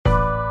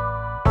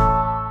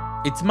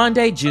It's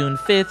Monday, June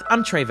 5th.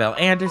 I'm Tre'vell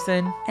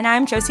Anderson. And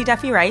I'm Josie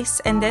Duffy Rice,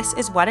 and this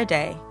is What a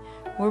Day,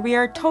 where we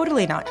are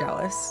totally not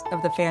jealous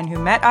of the fan who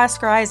met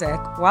Oscar Isaac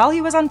while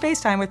he was on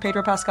FaceTime with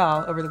Pedro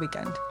Pascal over the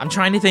weekend. I'm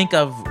trying to think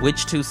of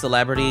which two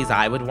celebrities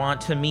I would want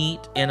to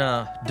meet in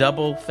a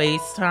double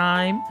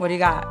FaceTime. What do you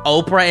got?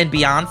 Oprah and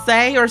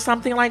Beyonce or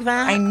something like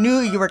that? I knew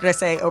you were going to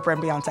say Oprah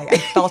and Beyonce. I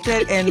felt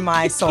it in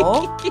my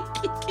soul.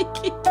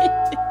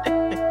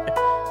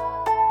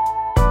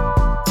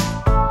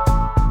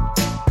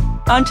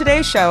 On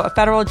today's show, a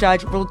federal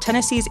judge ruled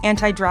Tennessee's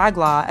anti-drag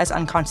law as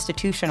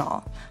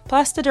unconstitutional.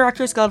 Plus, the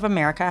Directors Guild of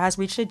America has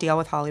reached a deal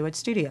with Hollywood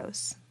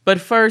studios.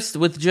 But first,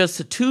 with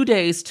just 2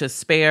 days to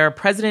spare,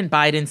 President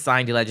Biden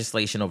signed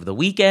legislation over the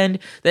weekend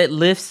that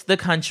lifts the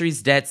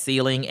country's debt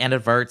ceiling and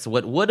averts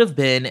what would have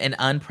been an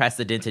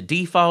unprecedented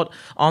default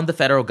on the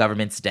federal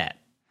government's debt.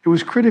 It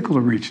was critical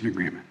to reach an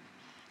agreement,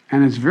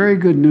 and it's very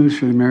good news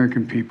for the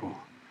American people.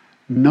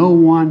 No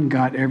one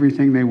got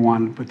everything they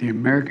wanted, but the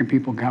American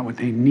people got what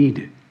they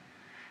needed.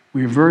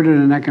 We averted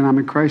an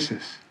economic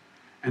crisis,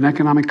 an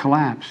economic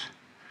collapse.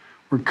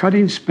 We're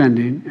cutting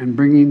spending and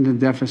bringing the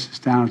deficits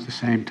down at the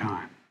same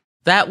time.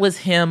 That was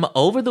him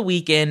over the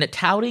weekend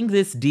touting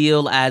this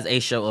deal as a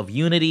show of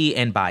unity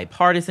and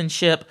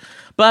bipartisanship.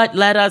 But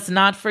let us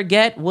not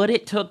forget what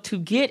it took to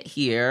get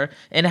here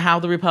and how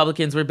the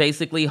Republicans were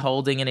basically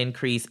holding an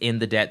increase in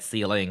the debt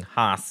ceiling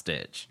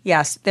hostage.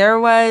 Yes, there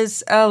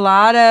was a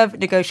lot of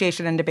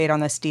negotiation and debate on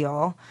this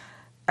deal.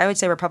 I would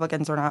say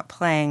Republicans were not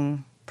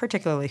playing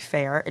particularly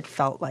fair, it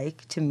felt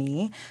like to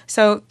me.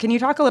 So can you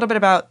talk a little bit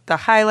about the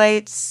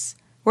highlights?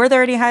 Were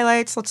there any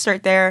highlights? Let's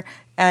start there.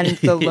 And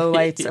the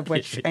lowlights, of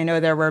which I know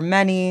there were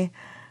many.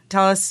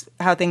 Tell us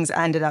how things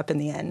ended up in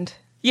the end.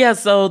 Yeah,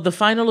 so the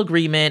final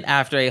agreement,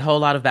 after a whole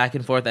lot of back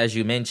and forth, as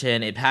you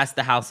mentioned, it passed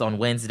the House on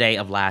Wednesday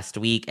of last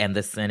week and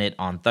the Senate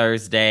on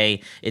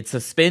Thursday. It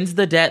suspends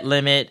the debt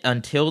limit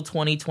until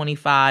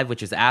 2025,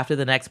 which is after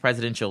the next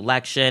presidential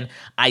election.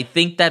 I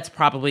think that's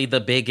probably the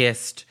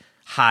biggest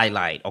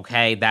highlight,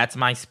 okay? That's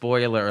my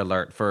spoiler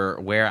alert for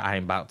where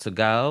I'm about to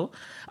go.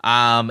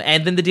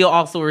 And then the deal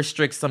also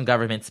restricts some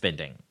government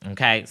spending,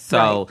 okay?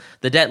 So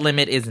The debt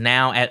limit is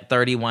now at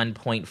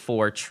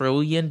 $31.4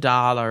 trillion,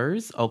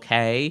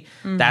 okay?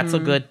 Mm-hmm. That's a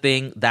good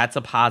thing. That's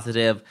a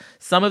positive.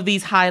 Some of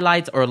these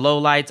highlights or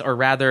lowlights, or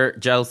rather,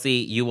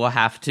 Josie, you will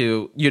have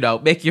to,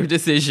 make your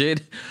decision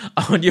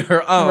on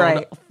your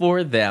own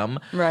for them.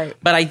 Right.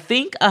 But I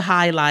think a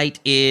highlight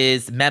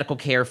is medical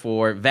care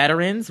for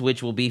veterans,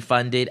 which will be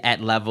funded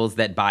at levels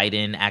that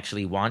Biden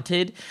actually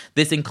wanted.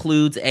 This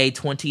includes a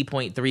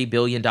 $20.3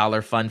 billion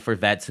fund for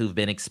vets who've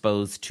been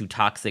exposed to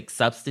toxic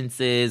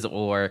substances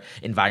or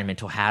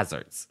environmental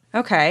hazards.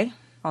 Okay,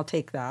 I'll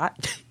take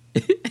that.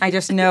 I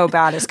just know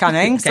bad is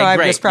coming, so I'm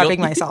just prepping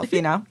myself,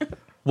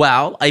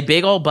 Well, a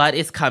big old but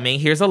is coming.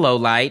 Here's a low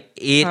light.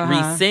 It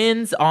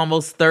rescinds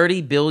almost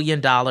 $30 billion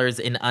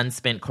in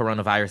unspent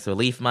coronavirus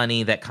relief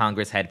money that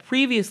Congress had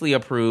previously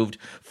approved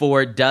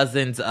for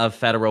dozens of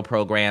federal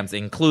programs,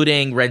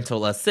 including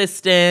rental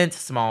assistance,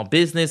 small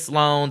business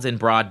loans, and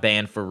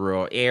broadband for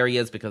rural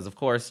areas. Because, of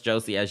course,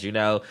 Josie, as you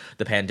know,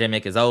 the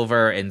pandemic is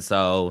over. And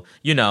so,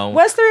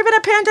 Was there even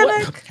a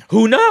pandemic?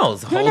 Who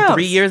knows? Whole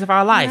 3 years of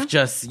our life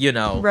just,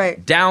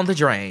 Right. down the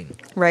drain.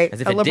 Right.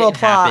 As if a it liberal didn't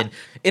plot. happen.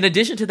 In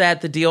addition to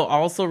that, the deal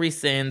also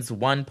rescinds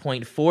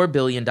 $1.4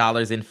 billion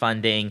in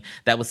funding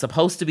that was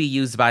supposed to be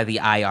used by the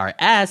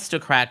IRS to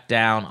crack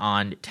down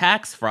on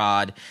tax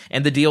fraud.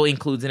 And the deal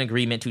includes an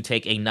agreement to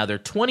take another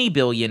 $20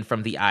 billion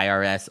from the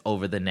IRS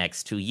over the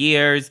next 2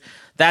 years.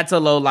 That's a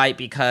low light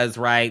because,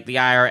 the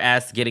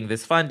IRS getting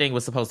this funding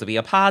was supposed to be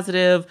a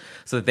positive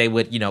so that they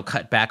would,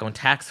 cut back on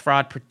tax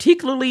fraud,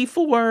 particularly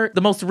for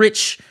the most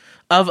rich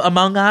of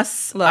among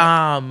us.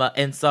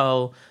 And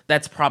so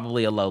that's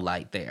probably a low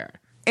light there.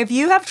 If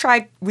you have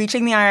tried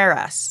reaching the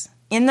IRS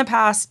in the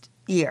past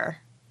year,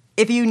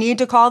 if you need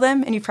to call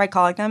them and you've tried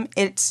calling them,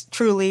 it's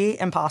truly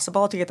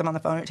impossible to get them on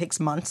the phone. It takes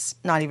months,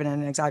 not even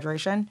an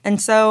exaggeration.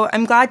 And so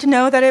I'm glad to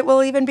know that it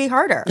will even be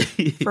harder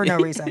for no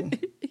reason.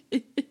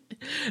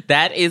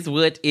 That is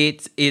what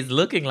it is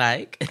looking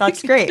like.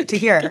 That's great to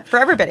hear for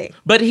everybody.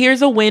 But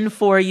here's a win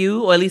for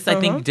you, or at least I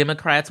think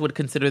Democrats would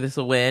consider this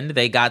a win.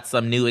 They got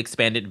some new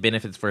expanded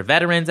benefits for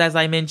veterans, as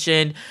I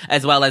mentioned,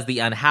 as well as the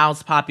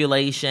unhoused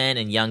population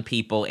and young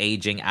people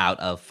aging out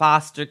of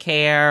foster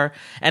care.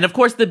 And of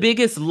course, the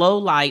biggest low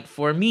light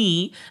for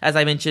me, as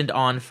I mentioned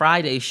on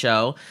Friday's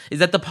show, is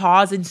that the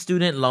pause in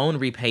student loan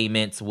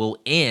repayments will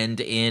end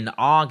in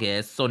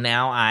August. So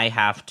now I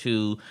have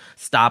to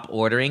stop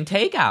ordering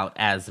takeout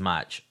as much.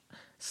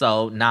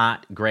 So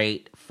not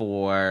great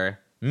for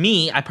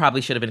me. I probably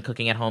should have been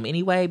cooking at home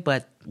anyway,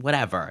 but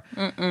whatever.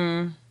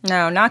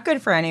 No, not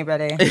good for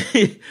anybody.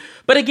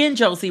 But again,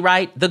 Josie,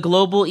 right? The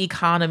global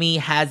economy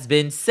has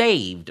been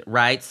saved,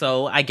 right?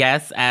 So I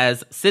guess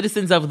as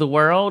citizens of the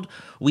world,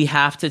 we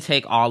have to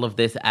take all of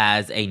this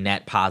as a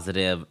net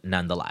positive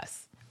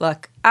nonetheless.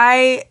 Look,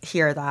 I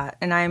hear that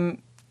and I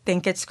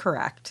think it's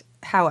correct.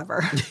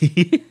 However,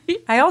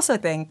 I also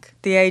think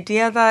the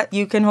idea that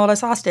you can hold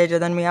us hostage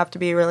and then we have to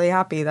be really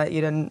happy that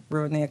you didn't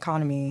ruin the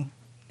economy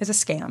is a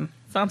scam.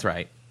 Sounds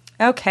right.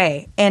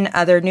 Okay. In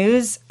other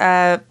news,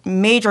 a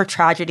major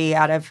tragedy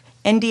out of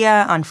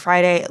India on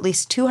Friday. At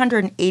least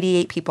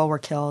 288 people were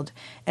killed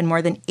and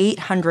more than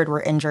 800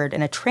 were injured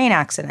in a train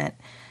accident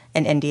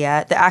in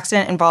India. The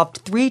accident involved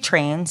 3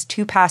 trains,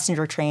 2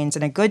 passenger trains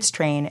and a goods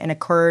train, and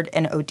occurred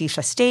in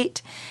Odisha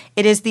state.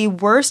 It is the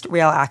worst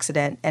rail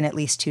accident in at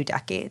least 2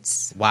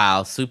 decades.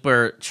 Wow,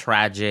 super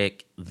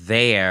tragic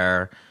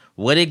there.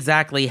 What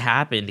exactly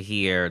happened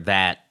here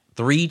that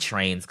 3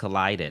 trains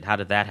collided? How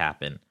did that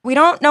happen? We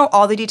don't know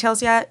all the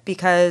details yet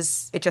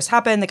because it just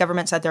happened. The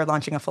government said they're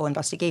launching a full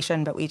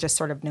investigation, but we just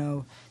sort of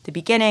know the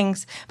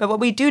beginnings. But what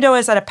we do know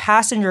is that a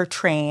passenger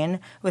train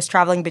was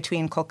traveling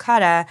between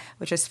Kolkata,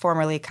 which is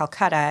formerly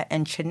Calcutta,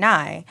 and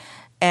Chennai,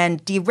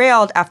 and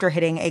derailed after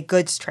hitting a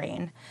goods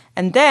train.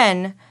 And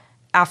then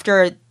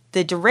after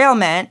the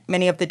derailment,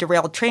 many of the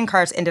derailed train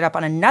cars ended up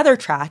on another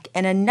track,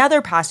 and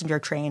another passenger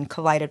train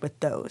collided with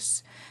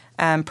those.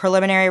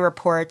 Preliminary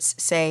reports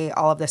say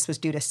all of this was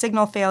due to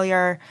signal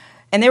failure.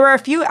 And there were a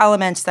few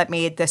elements that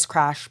made this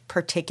crash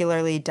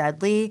particularly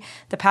deadly.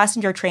 The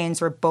passenger trains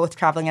were both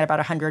traveling at about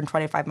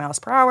 125 miles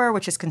per hour,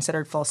 which is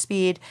considered full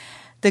speed.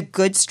 The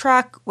goods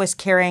truck was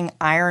carrying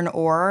iron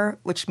ore,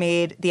 which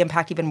made the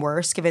impact even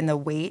worse given the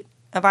weight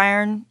of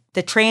iron.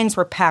 The trains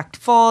were packed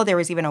full. There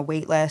was even a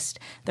wait list.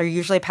 They're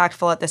usually packed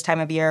full at this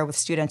time of year with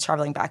students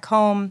traveling back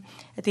home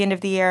at the end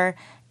of the year.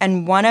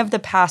 And one of the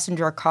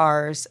passenger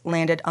cars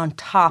landed on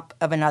top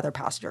of another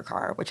passenger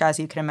car, which, as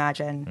you can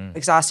imagine,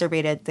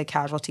 exacerbated the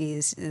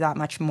casualties that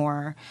much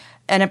more.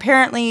 And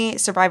apparently,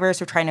 survivors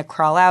were trying to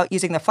crawl out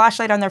using the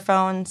flashlight on their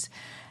phones.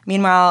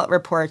 Meanwhile,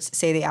 reports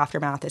say the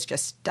aftermath is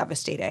just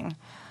devastating.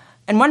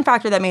 And one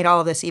factor that made all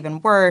of this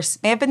even worse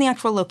may have been the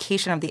actual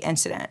location of the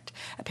incident.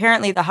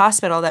 Apparently, the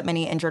hospital that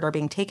many injured are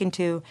being taken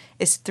to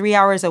is 3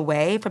 hours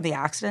away from the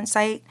accident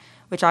site,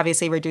 which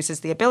obviously reduces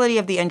the ability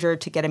of the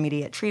injured to get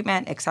immediate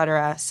treatment, et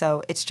cetera.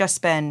 So it's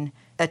just been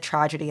a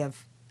tragedy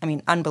of,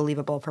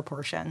 unbelievable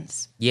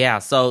proportions. Yeah,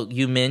 so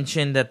you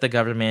mentioned that the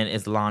government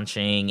is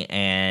launching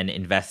an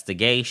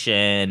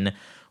investigation.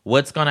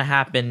 What's going to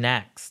happen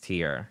next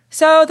here?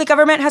 So the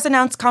government has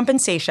announced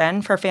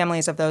compensation for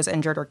families of those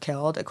injured or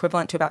killed,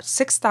 equivalent to about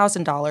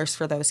 $6,000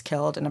 for those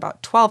killed and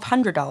about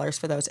 $1,200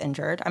 for those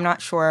injured. I'm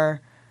not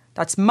sure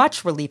that's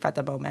much relief at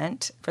the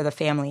moment for the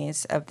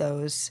families of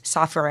those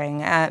suffering.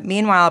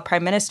 Meanwhile,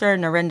 Prime Minister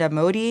Narendra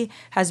Modi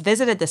has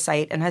visited the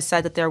site and has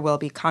said that there will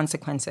be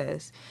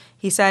consequences.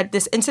 He said,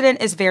 "This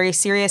incident is very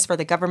serious for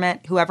the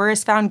government. Whoever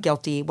is found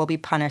guilty will be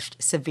punished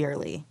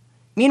severely."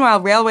 Meanwhile,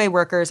 railway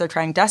workers are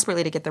trying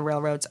desperately to get the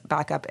railroads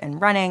back up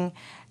and running.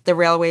 The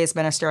railways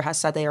minister has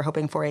said they are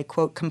hoping for a,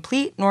 quote,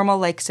 complete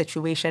normal-like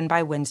situation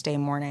by Wednesday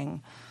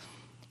morning.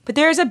 But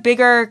there's a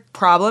bigger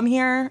problem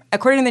here.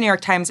 According to the New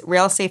York Times,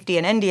 rail safety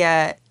in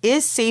India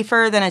is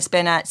safer than it's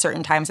been at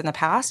certain times in the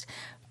past,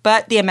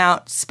 but the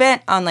amount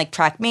spent on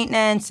track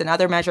maintenance and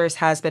other measures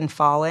has been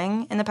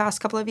falling in the past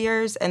couple of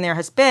years, and there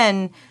has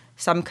been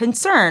some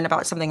concern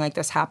about something like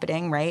this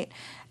happening, right?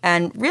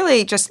 And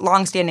really just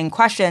longstanding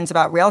questions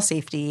about rail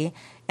safety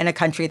in a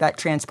country that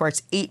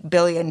transports 8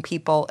 billion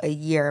people a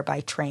year by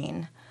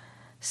train.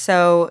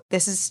 So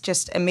this is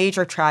just a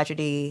major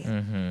tragedy,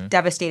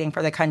 devastating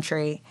for the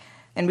country.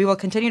 And we will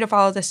continue to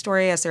follow this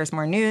story as there's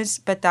more news,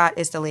 but that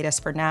is the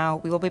latest for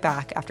now. We will be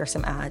back after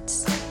some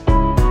ads.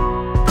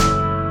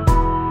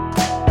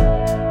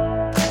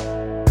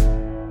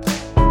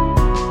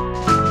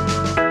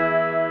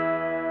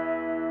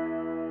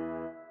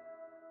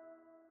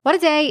 What a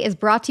Day is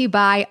brought to you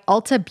by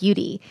Ulta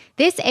Beauty.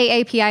 This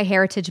AAPI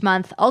Heritage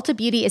Month, Ulta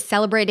Beauty is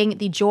celebrating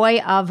the joy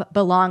of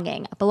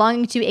belonging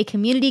to a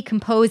community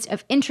composed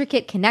of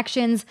intricate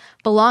connections,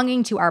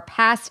 belonging to our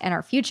past and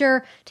our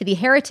future, to the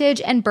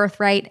heritage and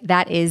birthright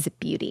that is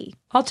beauty.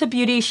 Ulta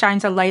Beauty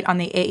shines a light on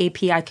the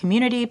AAPI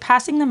community,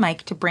 passing the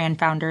mic to brand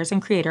founders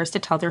and creators to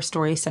tell their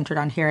stories centered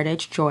on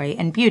heritage, joy,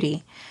 and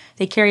beauty.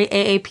 They carry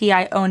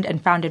AAPI-owned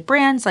and founded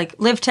brands like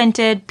Live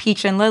Tinted,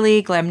 Peach and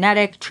Lily,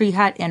 Glamnetic, Tree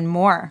Hut, and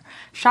more.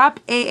 Shop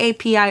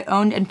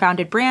AAPI-owned and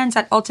founded brands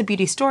at Ulta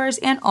Beauty stores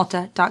and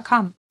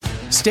Ulta.com.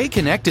 Stay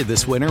connected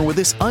this winter with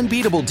this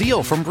unbeatable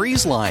deal from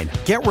BreezeLine.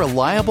 Get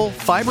reliable,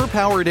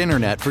 fiber-powered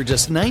internet for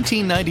just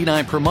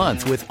 $19.99 per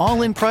month with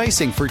all-in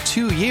pricing for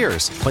 2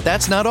 years. But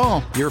that's not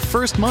all. Your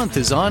first month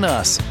is on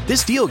us.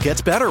 This deal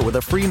gets better with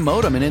a free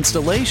modem and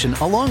installation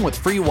along with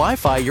free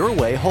Wi-Fi your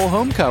way whole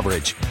home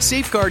coverage.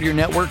 Safeguard your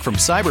network from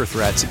cyber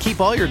threats and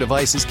keep all your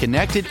devices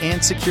connected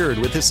and secured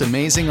with this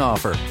amazing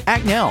offer.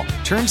 Act now.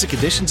 Terms and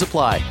conditions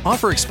apply.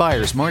 Offer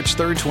expires March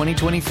 3rd,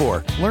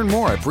 2024. Learn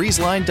more at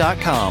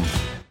breezeline.com.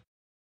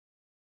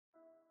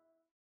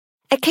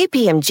 At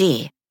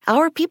KPMG,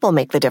 our people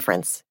make the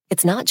difference.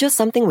 It's not just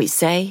something we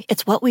say,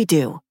 it's what we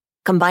do.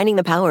 Combining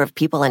the power of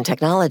people and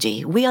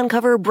technology, we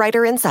uncover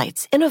brighter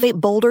insights, innovate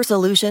bolder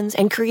solutions,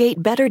 and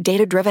create better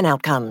data-driven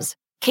outcomes.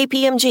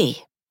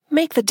 KPMG,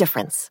 make the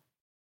difference.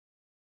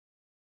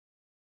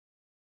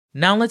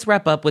 Now let's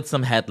wrap up with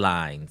some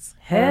headlines.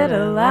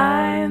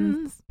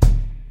 Headlines.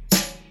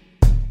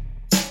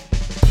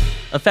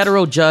 A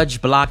federal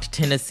judge blocked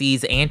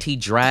Tennessee's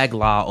anti-drag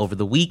law over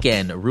the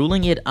weekend,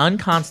 ruling it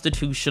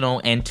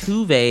unconstitutional and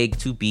too vague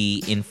to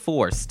be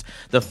enforced.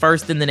 The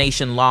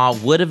first-in-the-nation law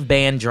would have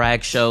banned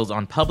drag shows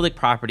on public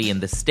property in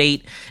the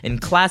state and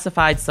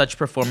classified such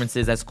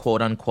performances as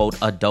quote-unquote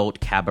adult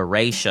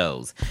cabaret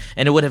shows.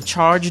 And it would have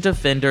charged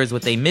offenders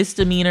with a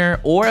misdemeanor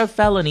or a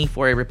felony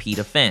for a repeat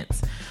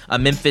offense. A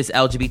Memphis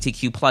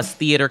LGBTQ plus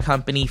theater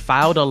company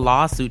filed a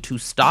lawsuit to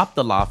stop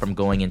the law from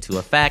going into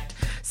effect,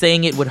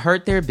 saying it would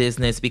hurt their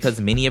business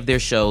because many of their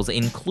shows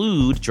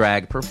include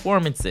drag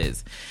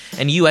performances.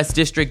 And U.S.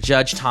 District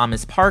Judge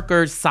Thomas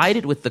Parker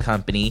sided with the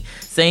company,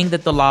 saying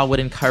that the law would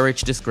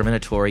encourage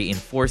discriminatory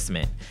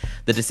enforcement.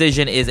 The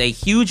decision is a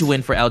huge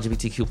win for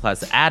LGBTQ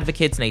plus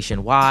advocates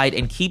nationwide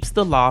and keeps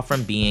the law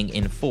from being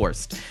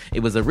enforced.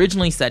 It was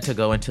originally set to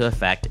go into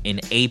effect in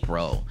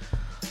April.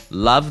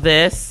 Love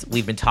this.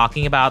 We've been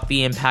talking about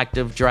the impact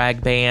of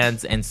drag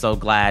bans, and so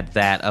glad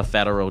that a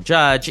federal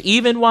judge,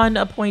 even one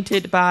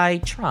appointed by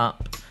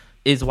Trump,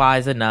 is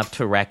wise enough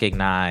to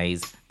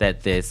recognize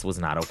that this was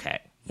not okay.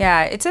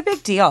 Yeah, it's a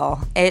big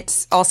deal.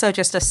 It's also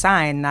just a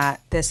sign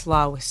that this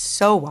law was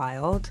so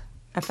wild,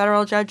 a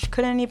federal judge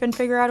couldn't even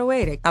figure out a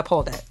way to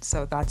uphold it.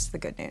 So that's the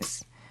good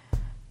news.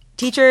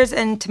 Teachers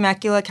in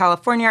Temecula,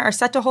 California are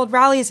set to hold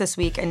rallies this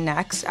week and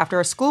next after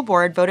a school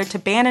board voted to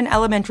ban an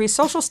elementary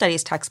social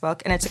studies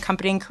textbook and its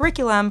accompanying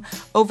curriculum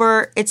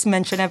over its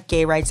mention of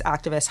gay rights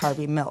activist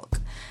Harvey Milk.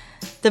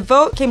 The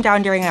vote came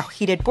down during a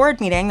heated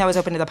board meeting that was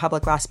open to the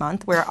public last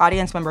month, where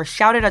audience members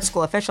shouted at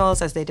school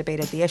officials as they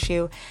debated the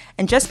issue.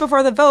 And just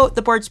before the vote,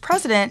 the board's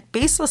president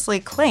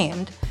baselessly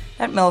claimed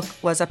that Milk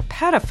was a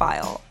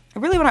pedophile. I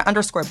really want to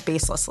underscore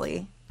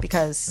baselessly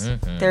because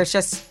there's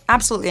just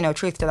absolutely no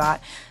truth to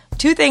that.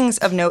 Two things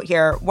of note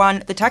here.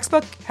 One, the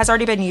textbook has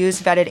already been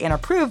used, vetted, and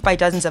approved by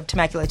dozens of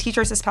Temecula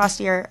teachers this past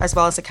year, as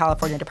well as the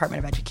California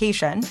Department of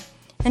Education.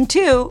 And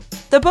two,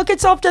 the book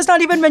itself does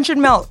not even mention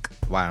milk.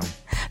 Wow.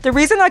 The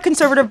reason that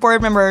conservative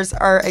board members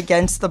are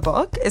against the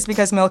book is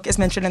because milk is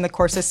mentioned in the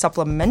course's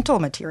supplemental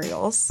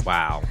materials.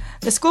 Wow.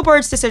 The school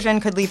board's decision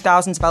could leave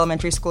thousands of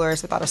elementary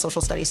schoolers without a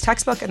social studies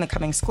textbook in the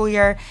coming school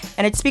year,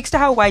 and it speaks to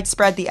how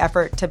widespread the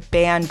effort to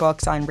ban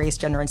books on race,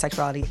 gender, and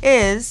sexuality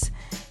is,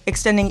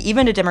 extending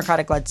even to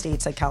Democratic-led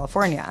states like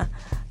California.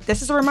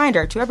 This is a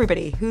reminder to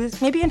everybody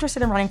who's maybe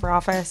interested in running for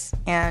office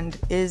and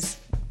is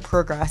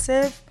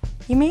progressive.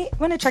 You may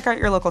want to check out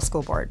your local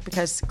school board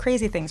because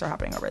crazy things are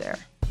happening over there.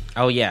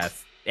 Oh,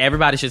 yes.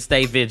 Everybody should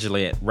stay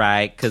vigilant,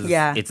 right? Because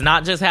it's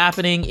not just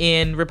happening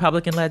in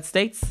Republican-led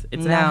states.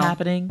 It's now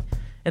happening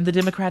in the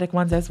Democratic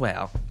ones as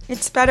well.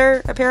 It's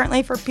better,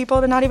 apparently, for people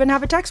to not even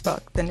have a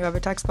textbook than to have a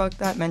textbook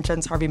that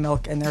mentions Harvey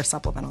Milk in their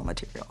supplemental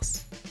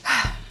materials.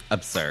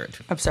 Absurd.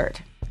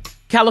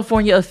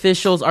 California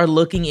officials are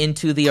looking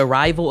into the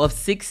arrival of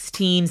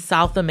 16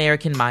 South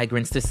American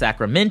migrants to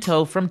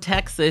Sacramento from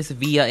Texas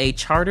via a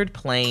chartered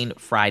plane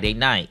Friday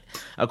night.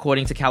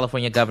 According to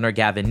California Governor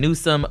Gavin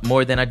Newsom,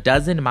 more than a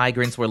dozen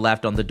migrants were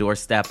left on the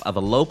doorstep of a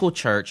local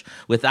church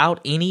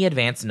without any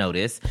advance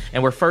notice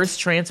and were first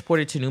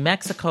transported to New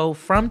Mexico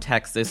from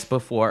Texas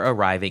before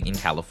arriving in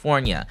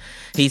California.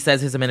 He says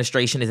his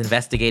administration is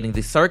investigating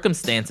the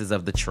circumstances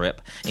of the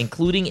trip,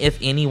 including if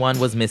anyone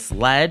was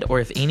misled or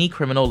if any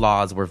criminal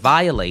laws were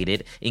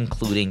violated,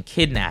 including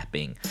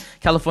kidnapping.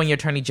 California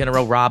Attorney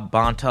General Rob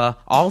Bonta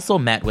also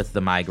met with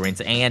the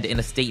migrants and, in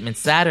a statement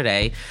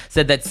Saturday,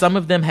 said that some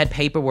of them had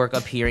paperwork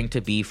appearing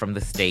to be from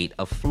the state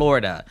of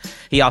Florida.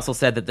 He also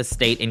said that the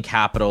state and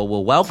capital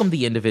will welcome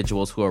the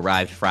individuals who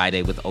arrived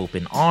Friday with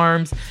open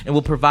arms and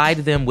will provide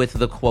them with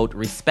the, quote,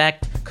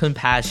 respect,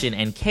 compassion,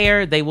 and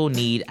care they will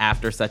need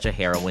after such a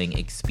harrowing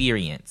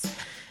experience.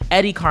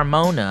 Eddie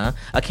Carmona,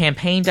 a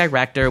campaign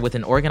director with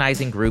an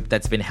organizing group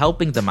that's been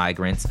helping the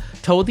migrants,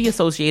 told the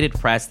Associated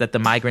Press that the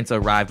migrants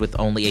arrived with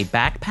only a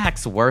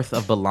backpack's worth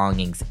of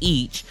belongings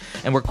each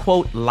and were,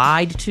 quote,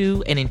 lied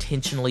to and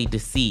intentionally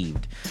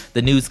deceived.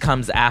 The news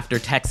comes after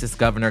Texas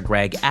Governor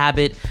Greg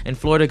Abbott and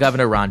Florida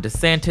Governor Ron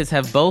DeSantis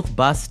have both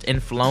bused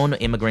and flown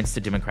immigrants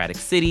to Democratic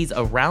cities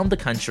around the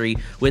country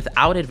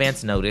without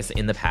advance notice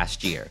in the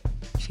past year.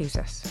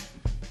 Jesus.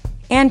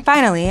 And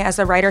finally, as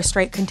the writer's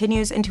strike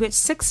continues into its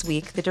sixth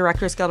week, the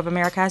Directors Guild of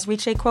America has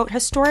reached a, quote,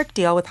 historic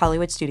deal with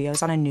Hollywood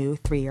studios on a new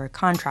 3-year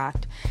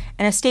contract.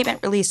 In a statement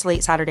released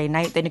late Saturday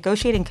night, the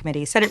negotiating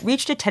committee said it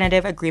reached a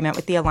tentative agreement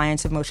with the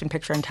Alliance of Motion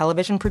Picture and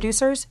Television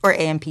Producers, or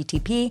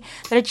AMPTP,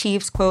 that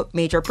achieves, quote,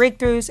 major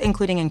breakthroughs,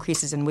 including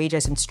increases in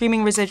wages and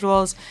streaming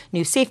residuals,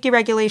 new safety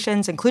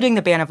regulations, including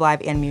the ban of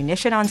live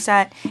ammunition on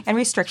set, and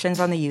restrictions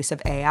on the use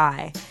of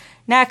AI.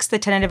 Next, the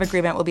tentative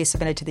agreement will be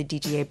submitted to the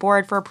DGA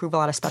board for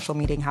approval at a special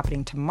meeting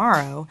happening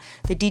tomorrow.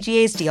 The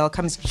DGA's deal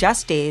comes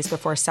just days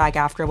before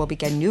SAG-AFTRA will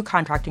begin new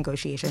contract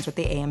negotiations with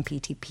the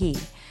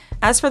AMPTP.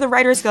 As for the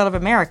Writers Guild of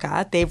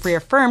America, they've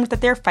reaffirmed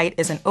that their fight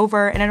isn't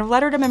over, and in a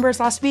letter to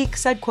members last week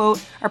said,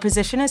 quote, our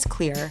position is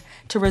clear.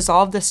 To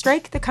resolve the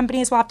strike, the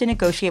companies will have to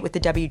negotiate with the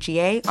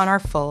WGA on our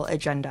full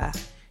agenda.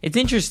 It's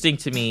interesting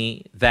to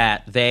me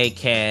that they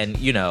can,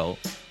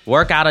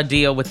 work out a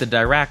deal with the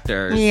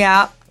directors.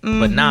 Yeah.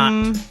 But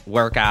not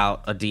work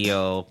out a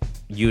deal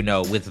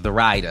with the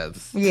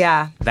riders.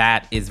 Yeah.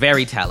 That is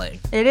very telling.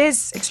 It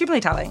is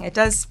extremely telling. It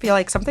does feel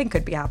like something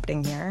could be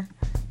happening here.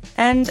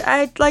 And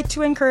I'd like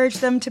to encourage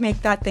them to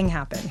make that thing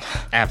happen.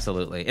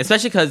 Absolutely.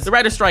 Especially because the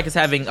writer's strike is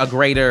having a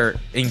greater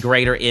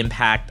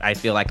impact, I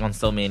feel like, on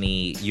so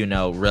many,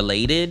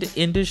 related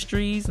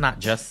industries, not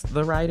just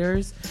the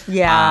writers.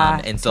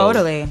 Yeah, and so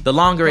totally. The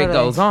longer it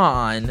goes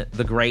on,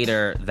 the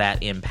greater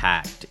that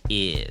impact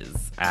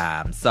is.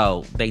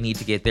 So they need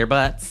to get their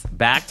butts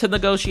back to the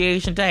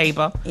negotiation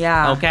table.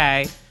 Yeah.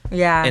 Okay.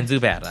 Yeah. And do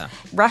better.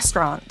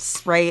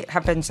 Restaurants, right,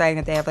 have been saying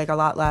that they have, a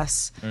lot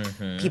less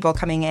people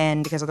coming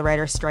in because of the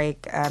writer's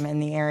strike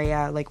in the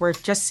area. We're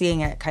just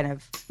seeing it kind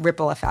of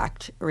ripple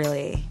effect,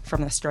 really,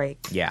 from the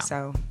strike. Yeah.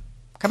 So,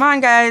 come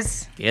on,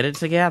 guys. Get it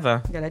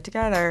together. Get it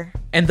together.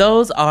 And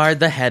those are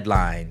the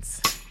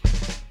headlines.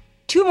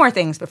 2 more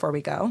things before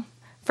we go.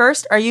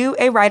 First, are you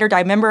a Ride or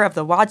Die member of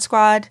the WAD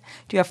Squad?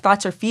 Do you have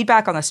thoughts or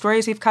feedback on the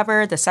stories we've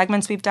covered, the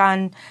segments we've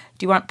done?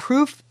 Do you want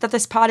proof that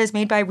this pod is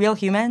made by real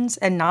humans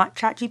and not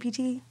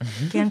ChatGPT?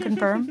 Can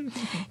confirm.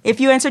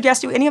 If you answered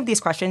yes to any of these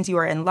questions, you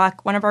are in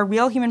luck. One of our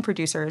real human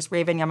producers,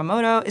 Raven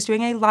Yamamoto, is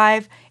doing a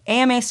live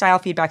AMA-style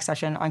feedback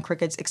session on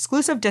Crooked's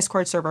exclusive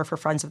Discord server for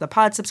Friends of the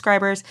Pod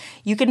subscribers.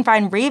 You can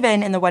find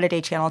Raven in the What a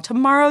Day channel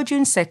tomorrow,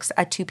 June 6th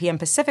at 2 p.m.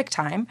 Pacific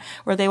time,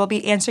 where they will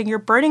be answering your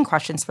burning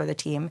questions for the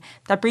team.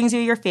 That brings you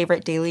your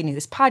favorite daily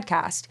news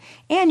podcast.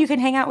 And you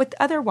can hang out with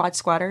other WAD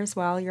squatters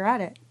while you're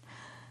at it.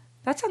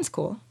 That sounds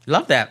cool.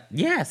 Love that.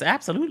 Yes,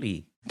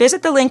 absolutely.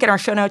 Visit the link in our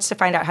show notes to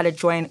find out how to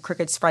join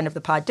Crooked's Friend of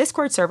the Pod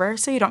Discord server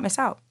so you don't miss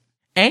out.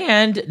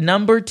 And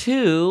number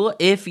 2,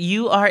 if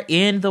you are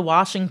in the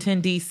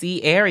Washington,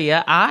 D.C.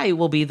 area, I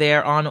will be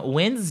there on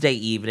Wednesday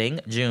evening,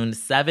 June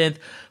 7th.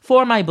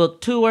 For my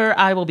book tour,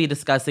 I will be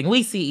discussing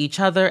We See Each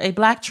Other, a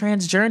Black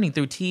trans journey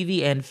through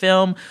TV and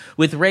film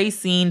with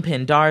Racine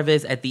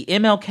Pendarvis at the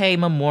MLK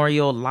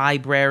Memorial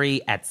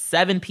Library at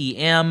 7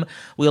 p.m.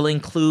 We'll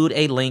include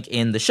a link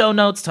in the show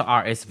notes to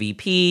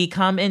RSVP.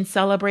 Come and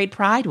celebrate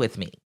Pride with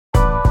me.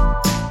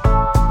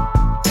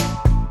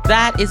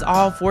 That is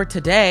all for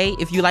today.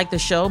 If you like the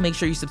show, make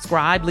sure you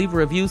subscribe, leave a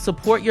review,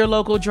 support your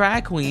local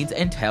drag queens,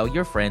 and tell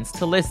your friends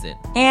to listen.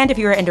 And if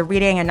you are into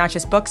reading and not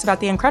just books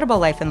about the incredible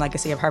life and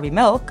legacy of Harvey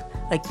Milk,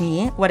 like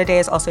me, What a Day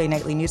is also a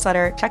nightly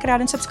newsletter. Check it out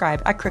and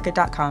subscribe at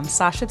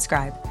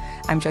crooked.com/subscribe.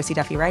 I'm Josie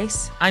Duffy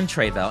Rice. I'm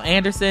Tre'vell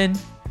Anderson.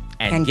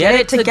 And get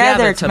it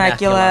together,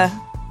 Temecula.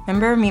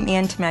 Remember Meet Me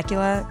in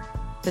Temecula?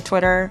 The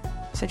Twitter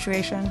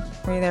situation?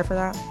 Were you there for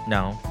that?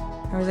 No.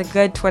 There was a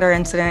good Twitter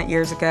incident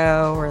years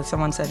ago where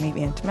someone said, meet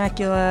me in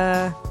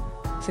Temecula.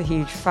 It's a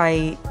huge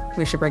fight.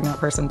 We should bring that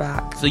person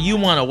back. So you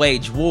want to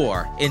wage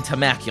war in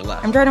Temecula?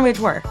 I'm trying to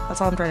wage war.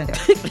 That's all I'm trying to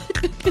do.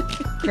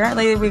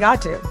 Apparently, we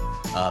got to.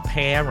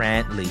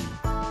 Apparently.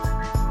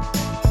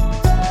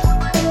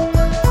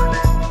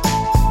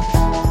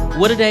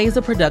 What a Day is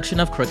a production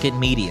of Crooked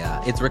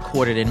Media. It's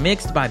recorded and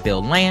mixed by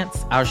Bill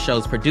Lance. Our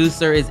show's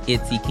producer is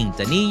Itzy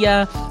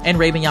Quintanilla, and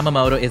Raven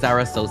Yamamoto is our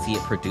associate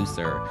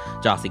producer.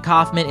 Jossie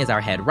Kaufman is our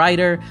head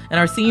writer,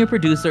 and our senior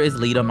producer is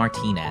Lita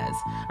Martinez.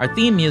 Our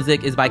theme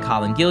music is by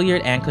Colin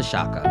Gilliard and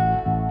Kashaka.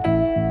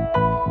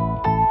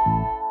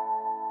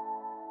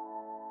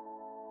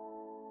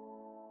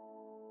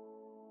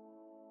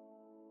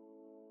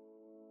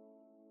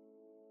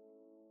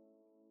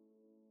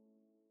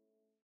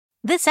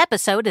 This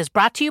episode is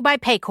brought to you by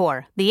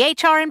Paycor, the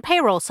HR and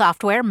payroll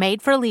software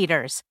made for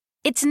leaders.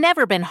 It's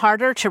never been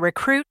harder to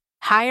recruit,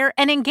 hire,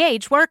 and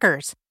engage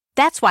workers.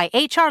 That's why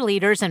HR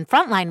leaders and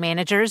frontline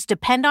managers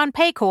depend on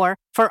Paycor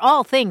for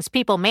all things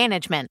people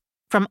management,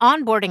 from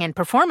onboarding and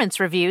performance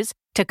reviews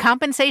to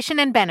compensation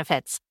and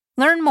benefits.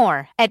 Learn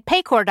more at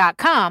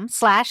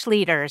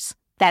paycor.com/leaders.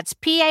 That's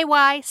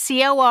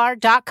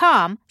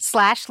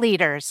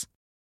paycor.com/leaders.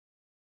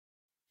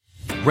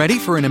 Ready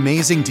for an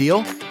amazing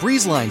deal?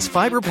 BreezeLine's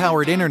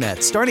fiber-powered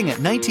internet starting at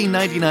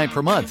 $19.99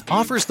 per month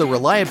offers the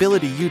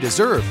reliability you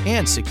deserve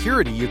and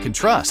security you can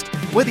trust.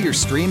 Whether you're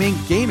streaming,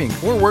 gaming,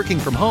 or working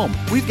from home,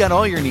 we've got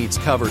all your needs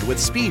covered with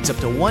speeds up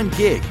to 1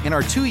 gig and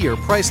our 2-year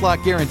price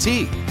lock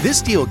guarantee.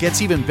 This deal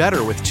gets even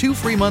better with 2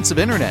 free months of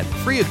internet,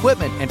 free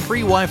equipment, and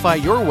free Wi-Fi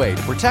your way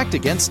to protect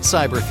against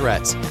cyber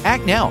threats.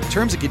 Act now.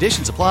 Terms and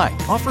conditions apply.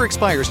 Offer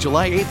expires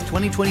July 8th,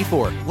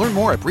 2024. Learn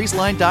more at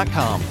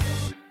breezeline.com.